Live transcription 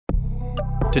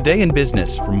Today in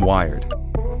Business from Wired.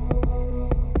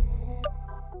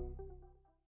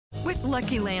 With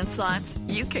Lucky Land Slots,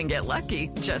 you can get lucky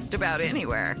just about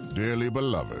anywhere. Dearly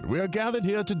beloved, we are gathered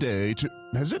here today to...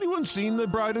 Has anyone seen the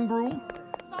bride and groom?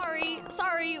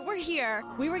 Sorry, we're here.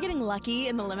 We were getting lucky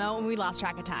in the limo and we lost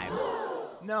track of time.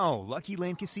 No, Lucky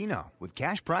Land Casino, with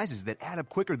cash prizes that add up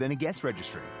quicker than a guest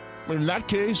registry. In that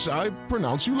case, I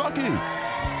pronounce you lucky.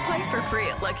 Play for free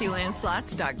at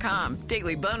LuckyLandSlots.com.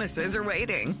 Daily bonuses are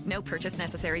waiting. No purchase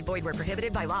necessary. Void where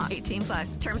prohibited by law.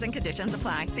 18+. Terms and conditions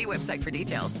apply. See website for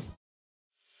details.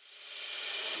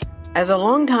 As a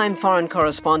longtime foreign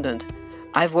correspondent,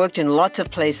 I've worked in lots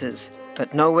of places,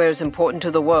 but nowhere as important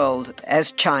to the world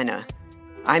as China.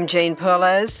 I'm Jane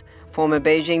Perlez, former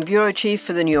Beijing bureau chief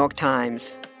for the New York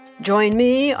Times. Join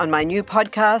me on my new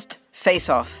podcast, Face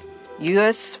Off,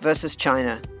 U.S. versus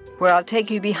China, where I'll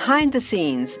take you behind the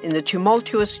scenes in the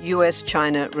tumultuous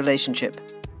U.S.-China relationship.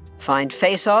 Find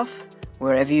Face Off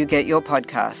wherever you get your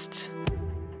podcasts.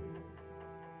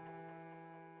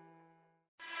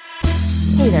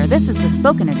 Hey there, this is the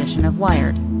spoken edition of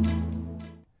Wired.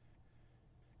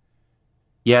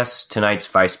 Yes, tonight's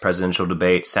vice presidential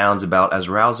debate sounds about as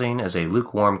rousing as a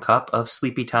lukewarm cup of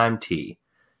Sleepytime tea.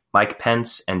 Mike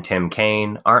Pence and Tim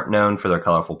Kaine aren't known for their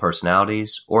colorful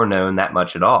personalities, or known that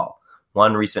much at all.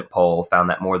 One recent poll found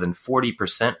that more than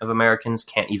 40% of Americans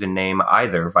can't even name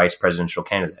either vice presidential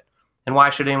candidate. And why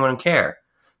should anyone care?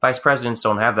 Vice presidents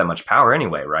don't have that much power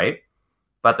anyway, right?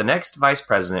 But the next vice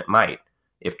president might.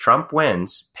 If Trump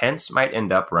wins, Pence might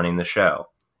end up running the show.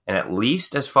 And at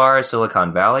least as far as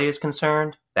Silicon Valley is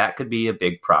concerned, that could be a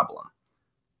big problem.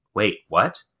 Wait,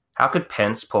 what? How could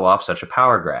Pence pull off such a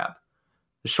power grab?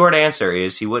 The short answer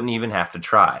is he wouldn't even have to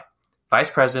try. Vice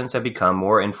presidents have become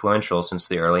more influential since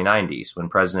the early 90s, when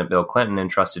President Bill Clinton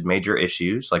entrusted major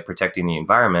issues like protecting the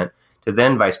environment to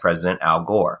then Vice President Al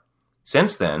Gore.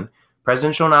 Since then,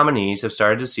 presidential nominees have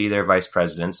started to see their vice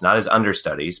presidents not as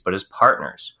understudies, but as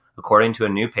partners, according to a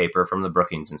new paper from the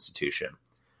Brookings Institution.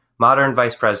 Modern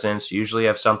vice presidents usually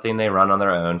have something they run on their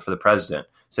own for the president,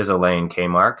 says Elaine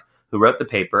Kmark, who wrote the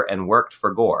paper and worked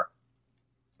for Gore.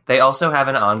 They also have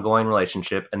an ongoing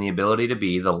relationship and the ability to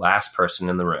be the last person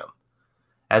in the room.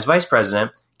 As vice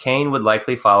president, Kaine would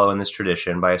likely follow in this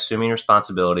tradition by assuming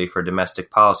responsibility for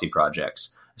domestic policy projects,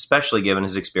 especially given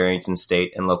his experience in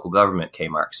state and local government,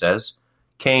 Kmark says.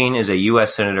 Kaine is a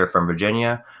U.S. Senator from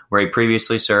Virginia, where he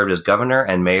previously served as governor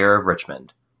and mayor of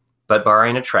Richmond. But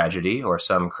barring a tragedy or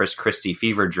some Chris Christie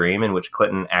fever dream in which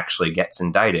Clinton actually gets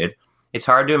indicted, it's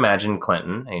hard to imagine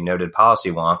Clinton, a noted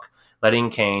policy wonk, letting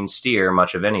Kaine steer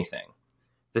much of anything.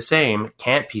 The same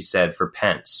can't be said for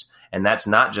Pence, and that's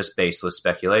not just baseless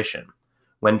speculation.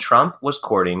 When Trump was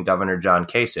courting Governor John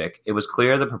Kasich, it was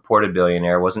clear the purported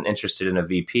billionaire wasn't interested in a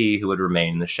VP who would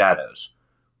remain in the shadows.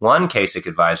 One Kasich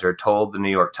advisor told the New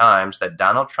York Times that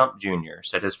Donald Trump Jr.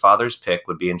 said his father's pick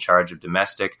would be in charge of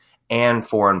domestic and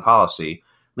foreign policy,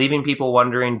 leaving people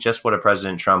wondering just what a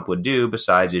President Trump would do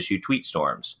besides issue tweet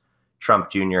storms.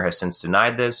 Trump Jr. has since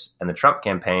denied this, and the Trump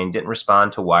campaign didn't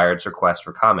respond to Wired's request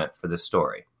for comment for this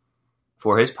story.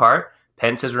 For his part,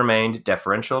 Pence has remained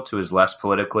deferential to his less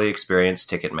politically experienced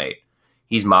ticket mate.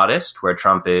 He's modest, where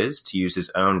Trump is, to use his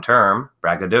own term,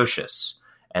 braggadocious.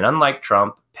 And unlike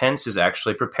Trump, Pence is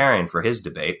actually preparing for his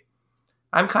debate.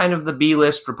 "I'm kind of the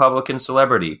B-list Republican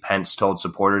celebrity," Pence told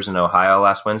supporters in Ohio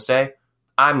last Wednesday.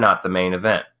 "I'm not the main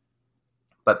event."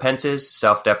 But Pence's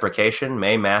self-deprecation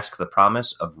may mask the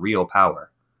promise of real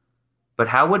power. But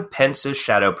how would Pence's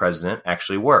shadow president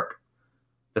actually work?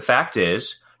 The fact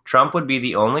is, Trump would be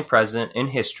the only president in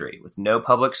history with no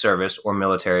public service or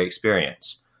military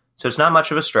experience. So it's not much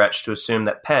of a stretch to assume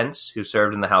that Pence, who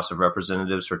served in the House of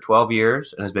Representatives for 12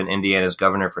 years and has been Indiana's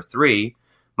governor for 3,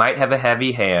 might have a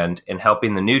heavy hand in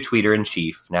helping the new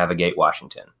tweeter-in-chief navigate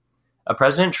Washington. A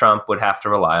President Trump would have to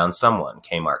rely on someone,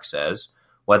 Kmark says.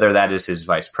 Whether that is his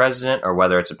vice president or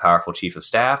whether it's a powerful chief of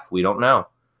staff, we don't know.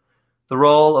 The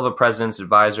role of a president's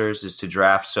advisors is to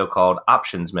draft so-called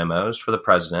options memos for the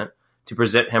president to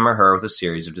present him or her with a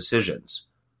series of decisions.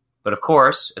 But of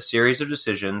course, a series of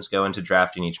decisions go into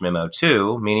drafting each memo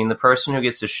too, meaning the person who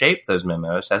gets to shape those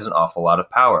memos has an awful lot of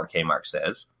power, Kmark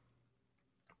says.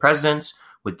 Presidents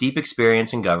with deep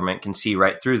experience in government can see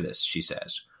right through this, she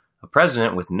says. A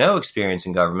president with no experience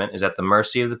in government is at the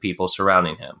mercy of the people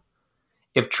surrounding him.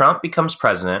 If Trump becomes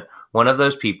president, one of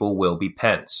those people will be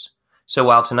Pence. So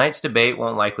while tonight's debate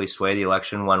won't likely sway the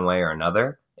election one way or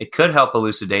another, it could help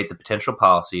elucidate the potential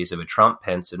policies of a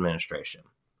Trump-Pence administration.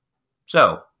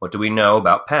 So, what do we know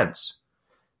about Pence?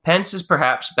 Pence is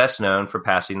perhaps best known for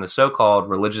passing the so-called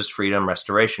Religious Freedom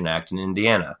Restoration Act in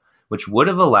Indiana, which would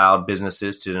have allowed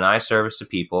businesses to deny service to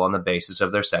people on the basis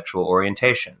of their sexual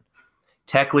orientation.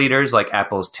 Tech leaders like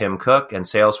Apple's Tim Cook and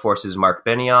Salesforce's Mark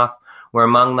Benioff were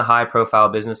among the high-profile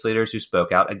business leaders who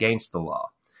spoke out against the law.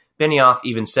 Benioff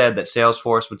even said that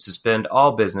Salesforce would suspend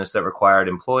all business that required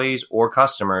employees or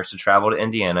customers to travel to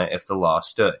Indiana if the law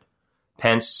stood.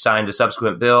 Pence signed a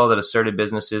subsequent bill that asserted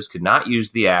businesses could not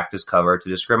use the act as cover to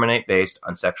discriminate based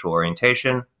on sexual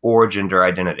orientation or gender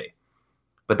identity.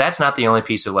 But that's not the only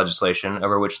piece of legislation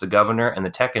over which the governor and the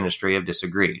tech industry have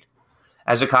disagreed.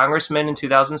 As a congressman in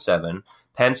 2007,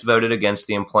 Pence voted against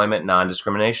the Employment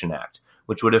Non-Discrimination Act,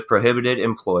 which would have prohibited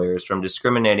employers from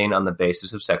discriminating on the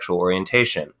basis of sexual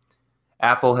orientation.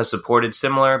 Apple has supported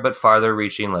similar but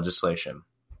farther-reaching legislation.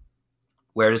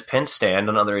 Where does Pence stand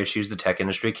on other issues the tech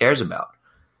industry cares about?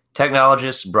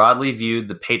 Technologists broadly viewed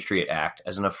the Patriot Act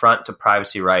as an affront to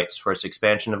privacy rights for its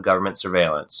expansion of government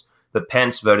surveillance, but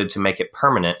Pence voted to make it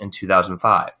permanent in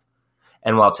 2005.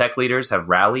 And while tech leaders have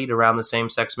rallied around the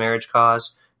same-sex marriage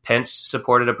cause, Pence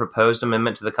supported a proposed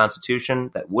amendment to the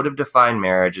Constitution that would have defined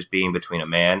marriage as being between a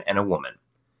man and a woman.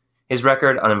 His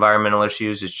record on environmental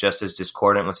issues is just as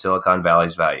discordant with Silicon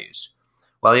Valley's values.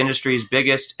 While the industry's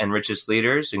biggest and richest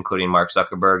leaders, including Mark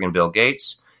Zuckerberg and Bill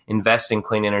Gates, invest in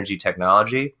clean energy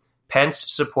technology, Pence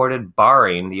supported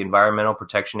barring the Environmental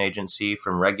Protection Agency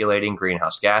from regulating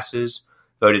greenhouse gases,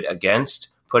 voted against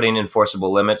putting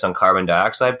enforceable limits on carbon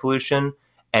dioxide pollution,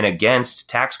 and against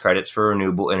tax credits for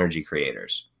renewable energy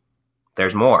creators.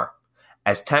 There's more.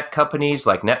 As tech companies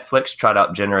like Netflix trot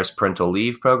out generous parental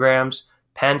leave programs,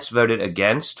 Pence voted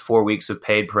against 4 weeks of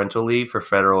paid parental leave for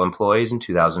federal employees in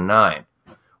 2009.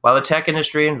 While the tech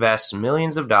industry invests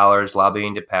millions of dollars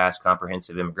lobbying to pass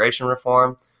comprehensive immigration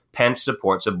reform, Pence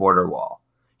supports a border wall.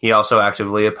 He also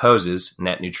actively opposes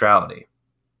net neutrality.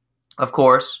 Of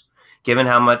course, given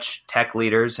how much tech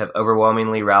leaders have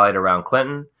overwhelmingly rallied around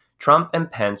Clinton, Trump and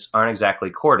Pence aren't exactly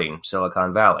courting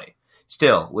Silicon Valley.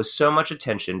 Still, with so much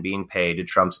attention being paid to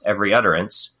Trump's every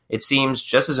utterance, it seems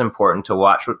just as important to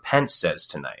watch what Pence says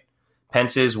tonight.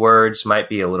 Pence's words might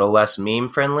be a little less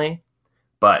meme-friendly,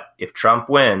 but if Trump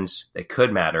wins, they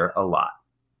could matter a lot.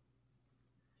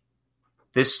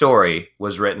 This story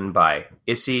was written by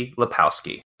Issy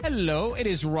Lepowski. Hello, it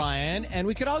is Ryan, and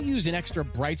we could all use an extra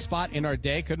bright spot in our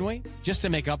day, couldn't we? Just to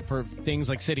make up for things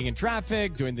like sitting in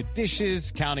traffic, doing the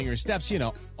dishes, counting your steps, you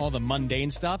know, all the mundane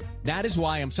stuff. That is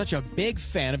why I'm such a big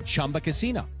fan of Chumba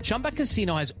Casino. Chumba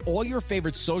Casino has all your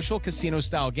favorite social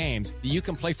casino-style games that you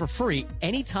can play for free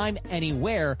anytime,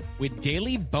 anywhere with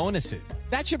daily bonuses.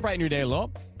 That should brighten your day a little.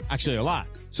 Actually, a lot.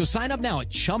 So sign up now at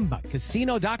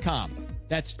ChumbaCasino.com.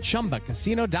 That's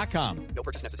ChumbaCasino.com. No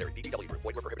purchase necessary. VGW Group.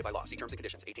 Void where prohibited by law. See terms and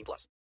conditions. 18+.